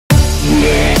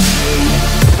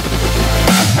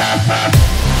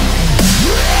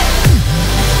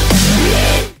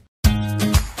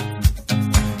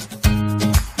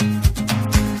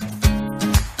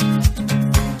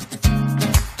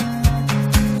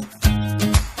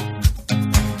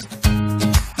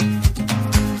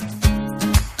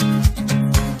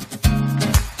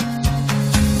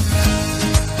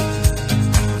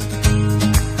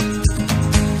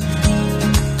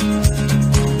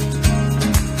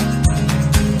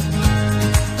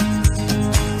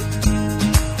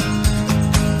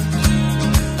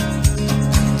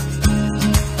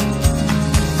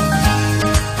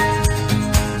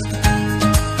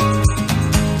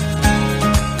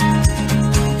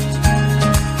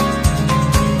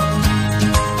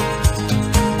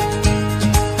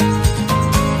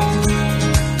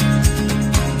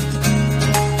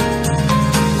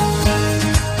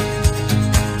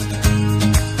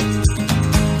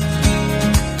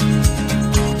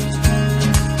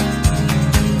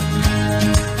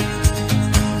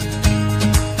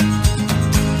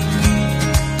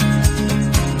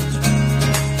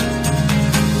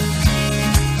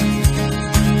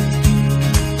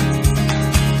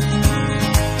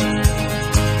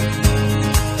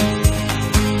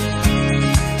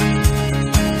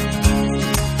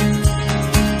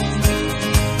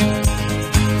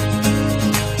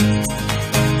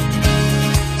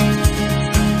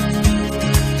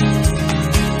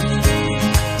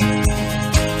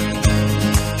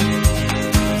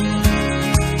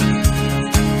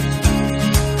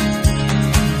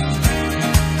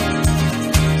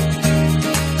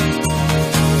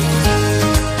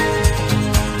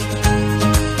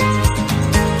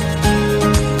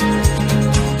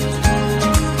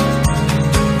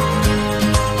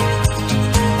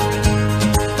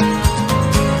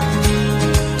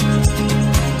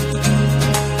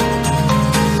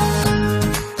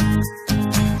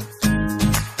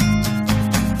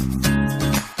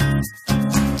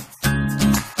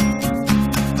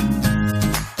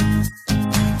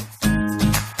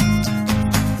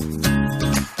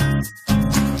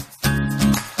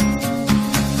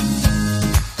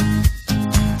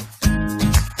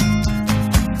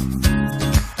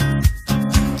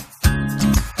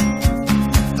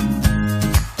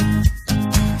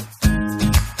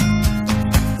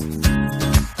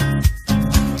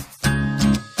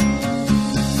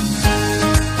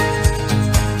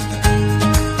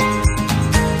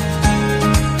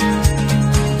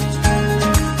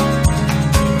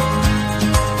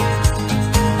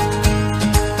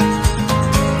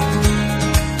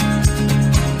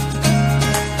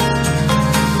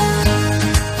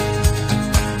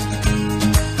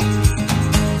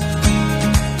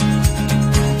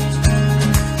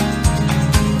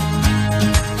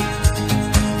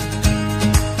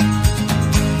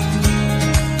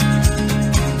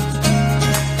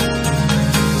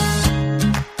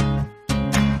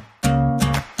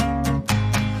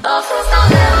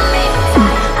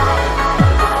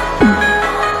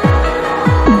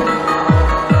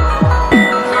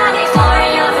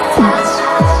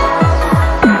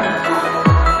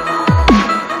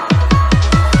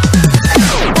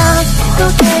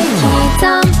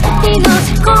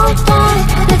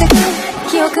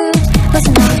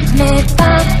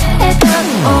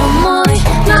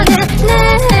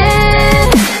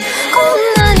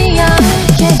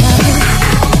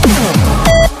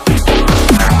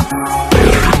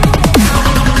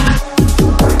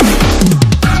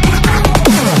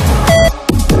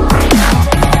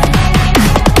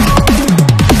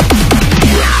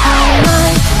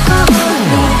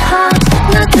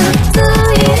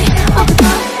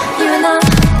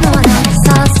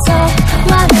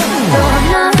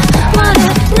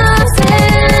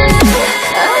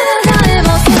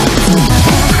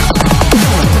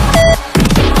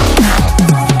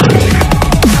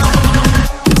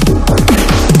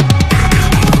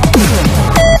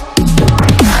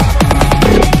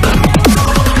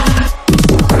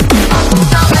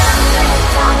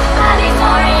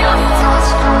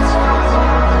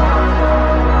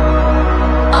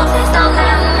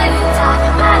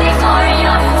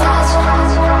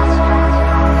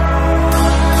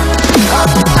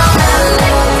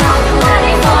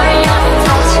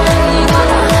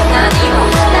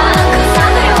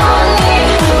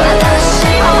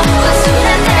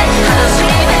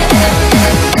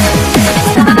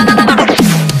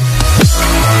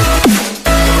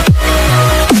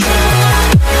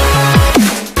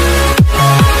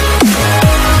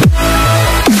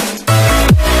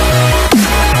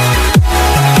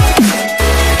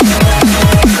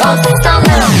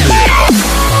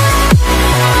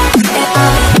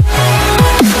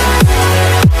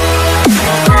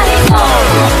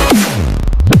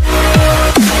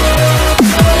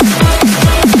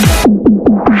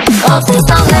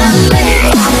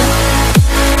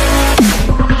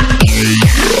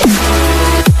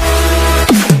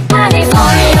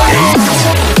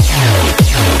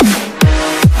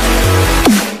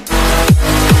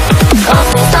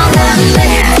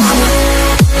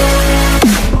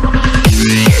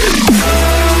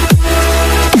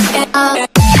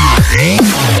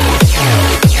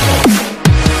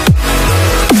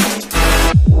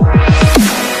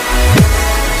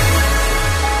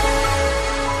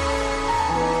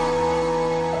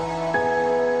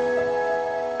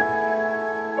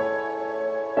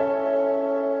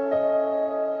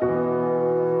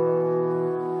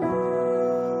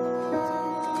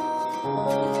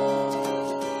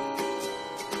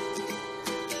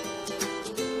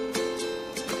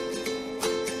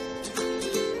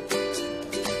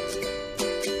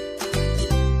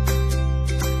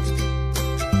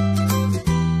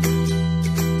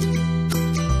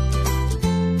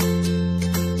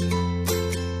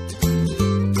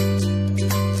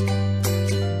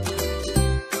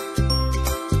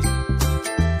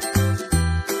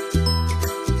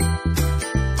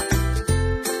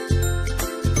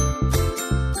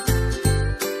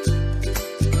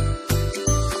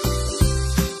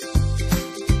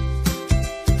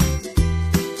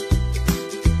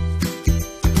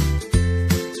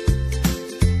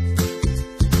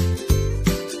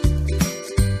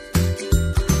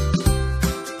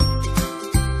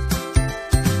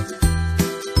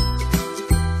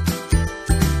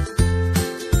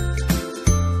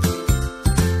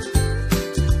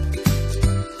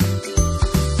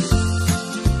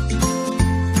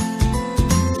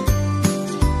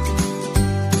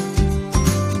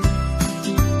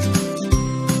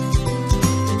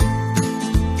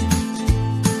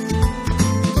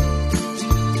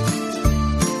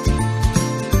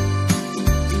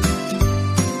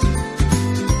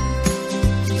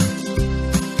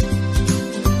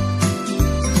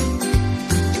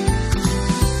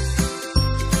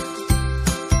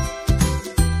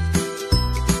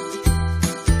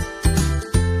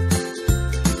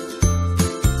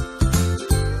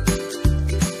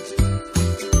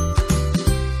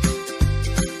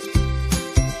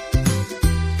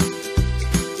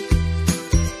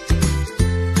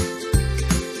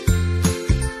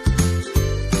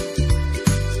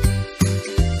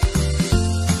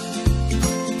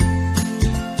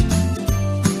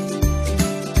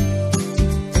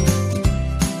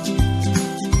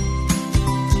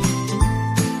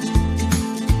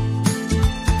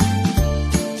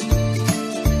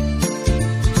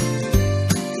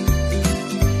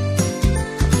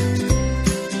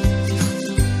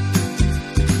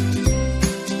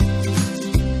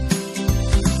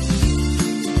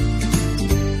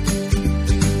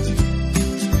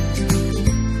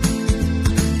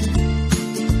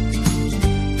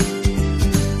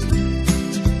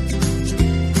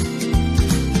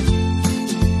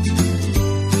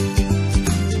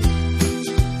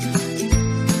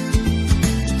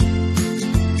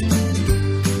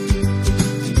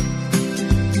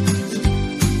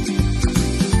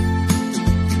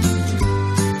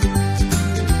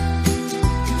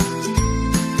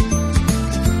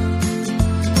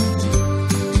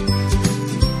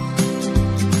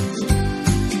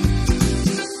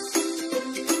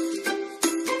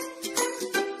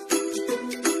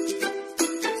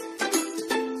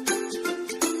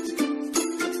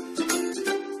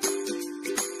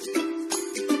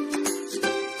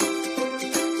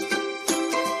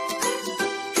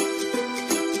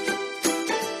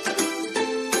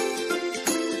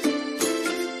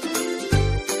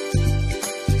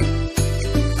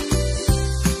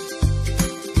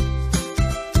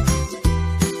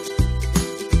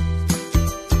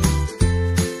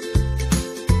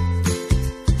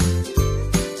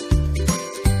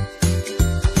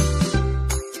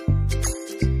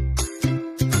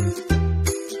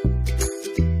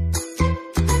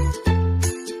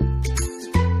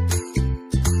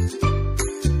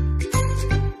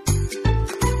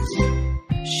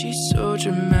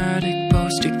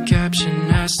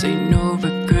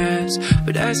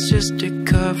that's just a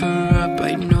cover-up.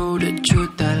 I know the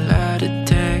truth, I lie to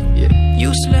tag.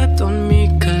 You slept on me,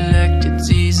 collected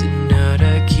Z's, and now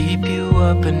that keep you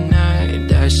up at night.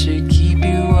 That should keep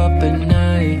you up at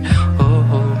night. Oh,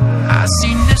 I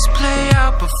seen this play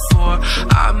out before.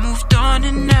 I moved on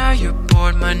and now you're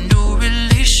bored. My new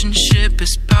relationship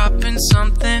is popping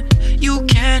something you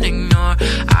can't ignore.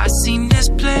 I seen this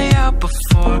play out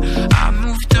before. I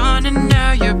moved on and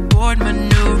now you're bored. My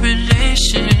new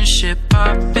relationship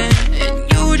popping and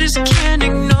you just can't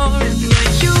ignore it. Now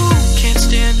you can't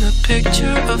stand the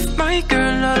picture of my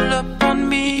girl all up on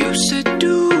me. You said,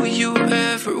 do you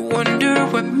ever wonder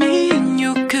what me and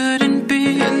you couldn't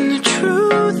be? And the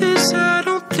truth is I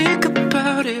don't think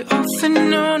about it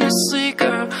often, honestly,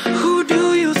 girl. Who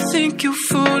do you think you're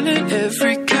fooling?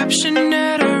 Every caption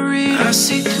that I read, I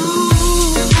see through.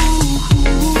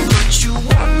 What you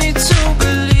want me to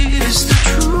believe is the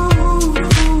truth.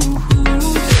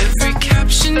 Every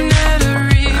caption that I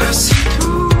read, I see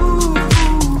through.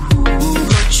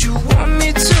 What you want me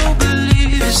to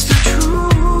believe is the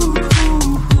truth.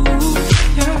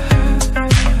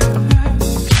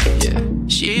 Yeah.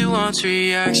 She wants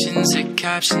reactions to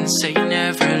captions, say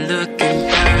never looking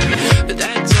back. But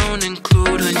that don't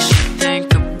include when she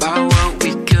think about what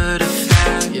we could have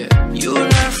had. You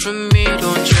learn from me,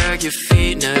 don't drag your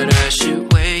feet. Now that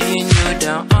shit weighing you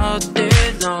down all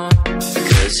day long,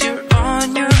 cause you're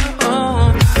on your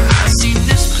own. I've seen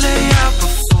this play out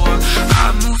before. I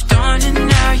moved on and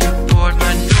now you're bored.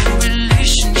 My new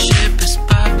relationship is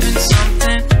popping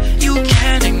something you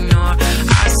can't ignore.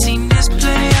 I've seen this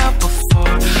play out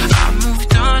before. I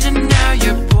moved on and now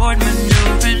you're bored. My new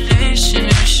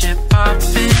relationship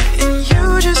popping and you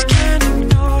just can't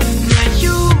ignore it. Now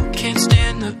you can't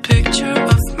stand the picture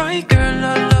of my girl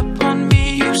all up on me.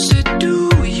 You said, do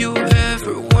you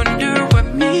ever wonder what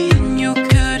me and you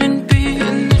couldn't be?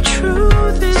 And the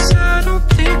truth is I don't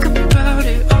think about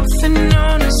it often,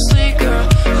 honestly, girl.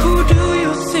 Who do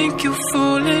you think you're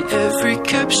fooling? Every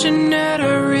caption that I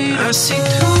read, I see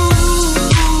through.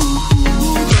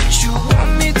 What you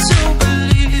want me to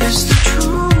believe is the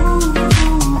truth.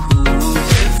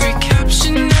 Every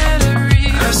caption that I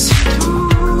read, I see through.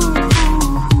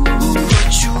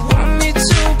 What you want me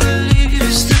to believe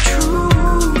is the truth.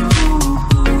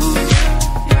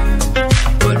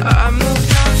 But I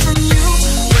moved on from you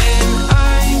when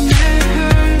I met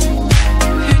her.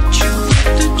 Hit you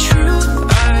with the truth,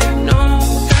 I know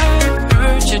that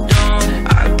hurt you, don't it?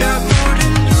 I got more to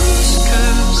lose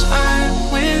cause I'm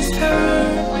with her.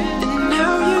 And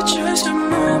now you're just a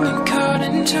moment caught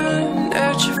in time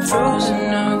that you're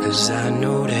frozen on. Cause I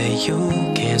know that you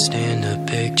can't stand the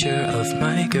picture of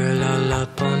my girl all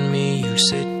up on me. You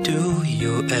said, do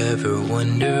you ever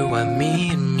wonder why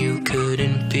me and you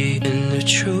couldn't be? And the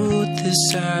truth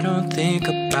is I don't think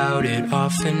about it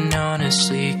often,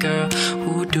 honestly, girl.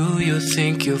 Who do you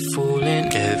think you're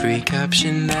fooling? Every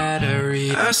caption that I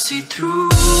read, I see through.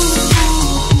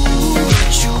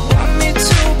 What you want me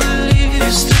to believe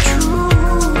is the truth.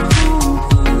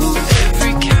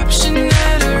 Every caption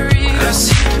that I read, I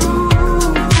see through.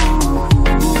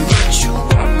 What you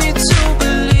want me to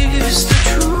believe is the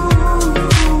truth.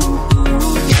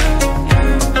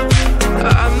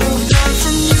 I moved on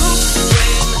from you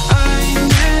when I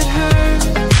met her.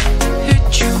 Hit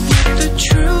you with the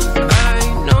truth, I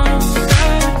know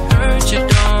that hurt you,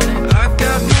 don't it? I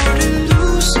got more to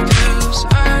lose cause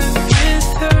I'm with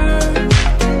her.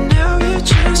 And now you're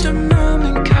just a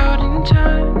moment caught in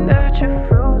time that you're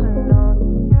frozen on.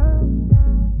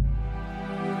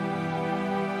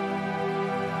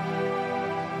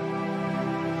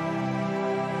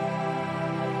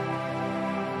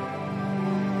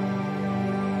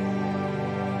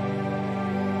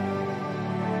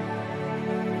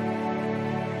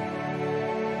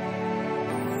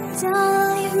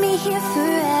 Don't leave me here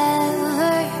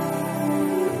forever.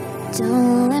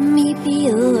 Don't let me be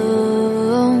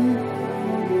alone.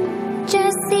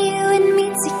 Just you and me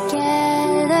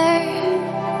together.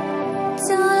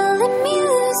 Don't let me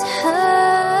lose hope.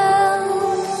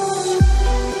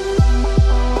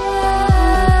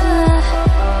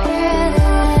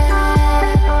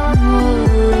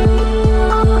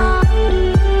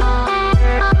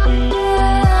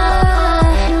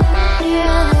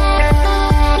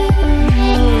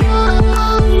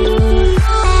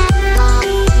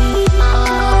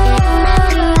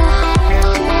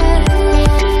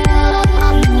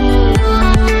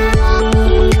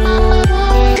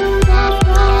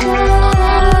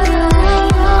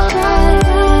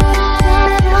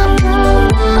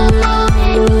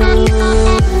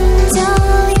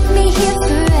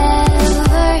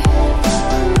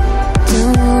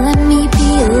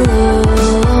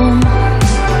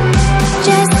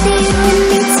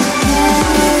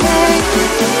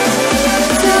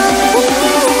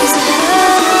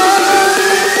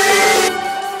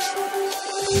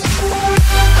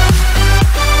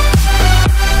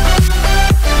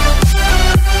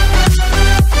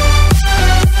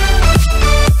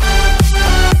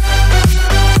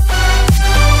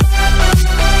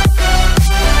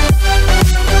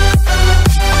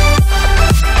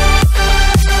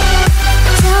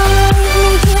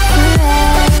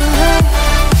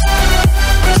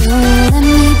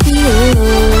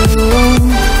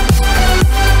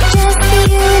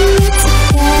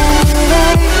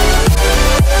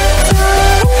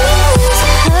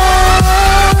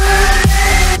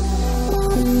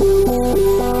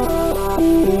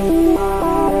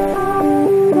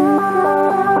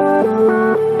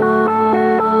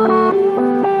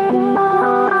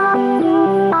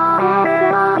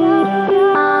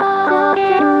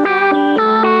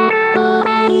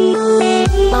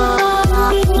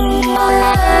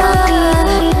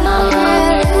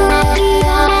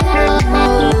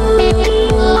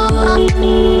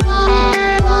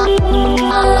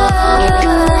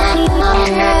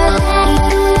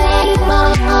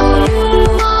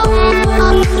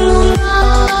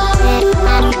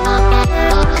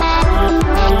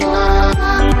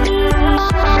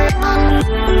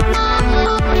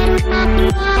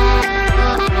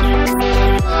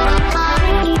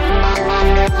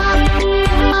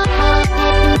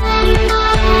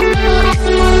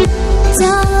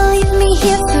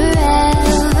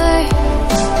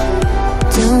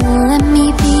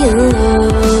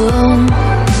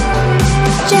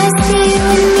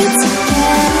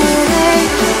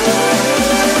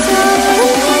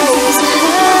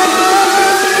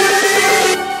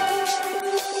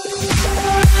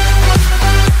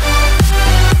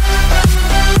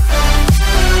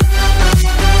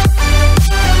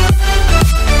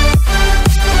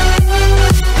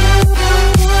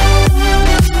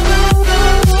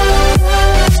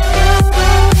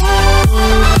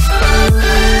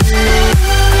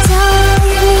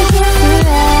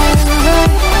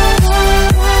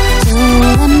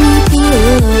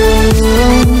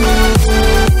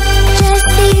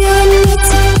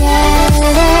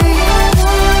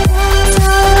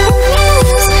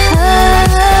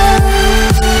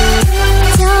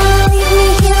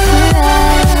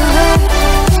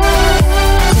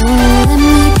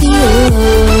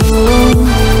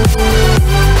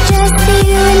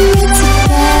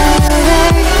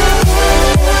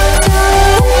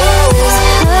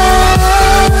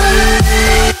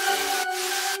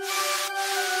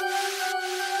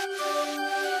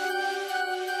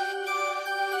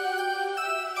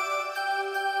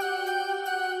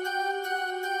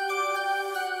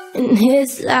 and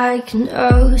it's like an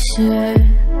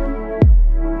ocean.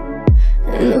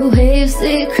 And the waves,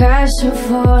 they crash and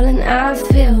fall, and I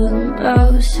feel the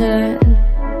motion.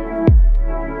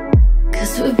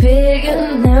 'Cause we're big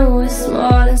and then we're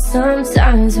small, and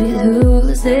sometimes we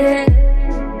lose it.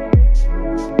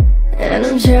 And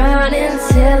I'm drowning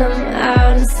till I'm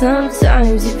out, and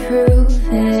sometimes you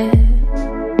prove it.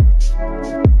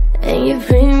 And you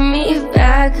bring me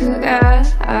back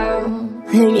around,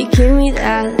 and you give me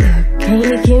that look, and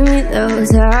you give me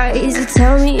those eyes. You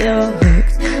tell me you're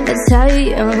hooked, I tell you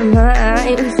you're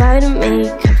mine. We fight and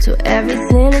make up till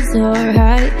everything is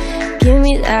alright. Give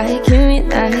me that, give me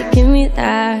that, give me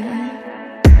that.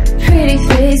 Pretty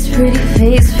face,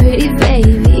 pretty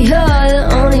baby. You're the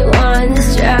only one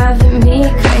that's driving me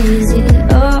crazy.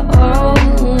 Oh, oh,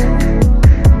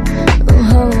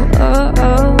 oh, oh,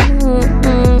 oh.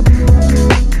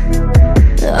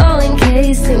 Oh, in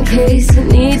case you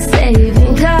need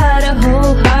saving. Got a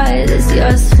whole heart that's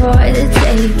yours for the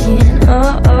taking.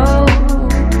 Oh, oh,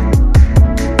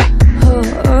 oh,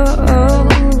 oh, oh.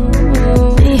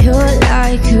 You're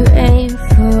like a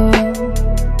rainfall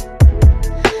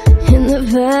in the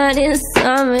burning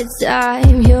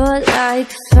summertime. You're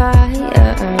like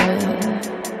fire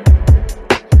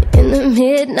in the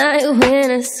midnight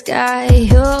winter sky.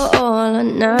 You're all or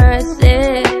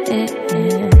nothing,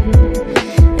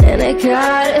 and I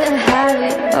gotta have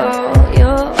it all.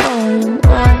 You're all I'm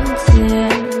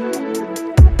wanting,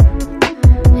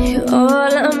 you're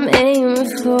all I'm aiming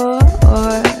for.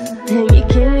 And you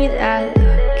give me that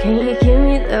look, can you give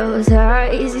me those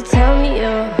eyes? You tell me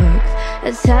you're hooked,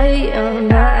 I tell you you're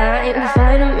mine. We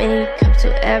fight and make up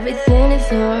till everything is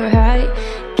alright.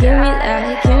 Give me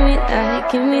that, give me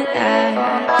that, give me that.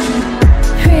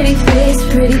 Pretty face,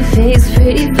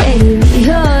 pretty baby.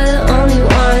 You're the only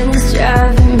one that's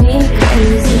driving me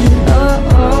crazy. Oh,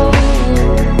 oh,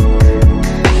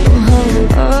 oh,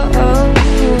 oh, oh,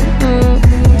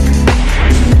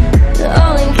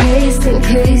 oh. In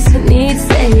case you need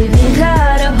saving.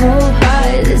 Got a whole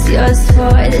heart that's yours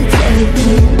for the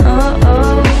taking.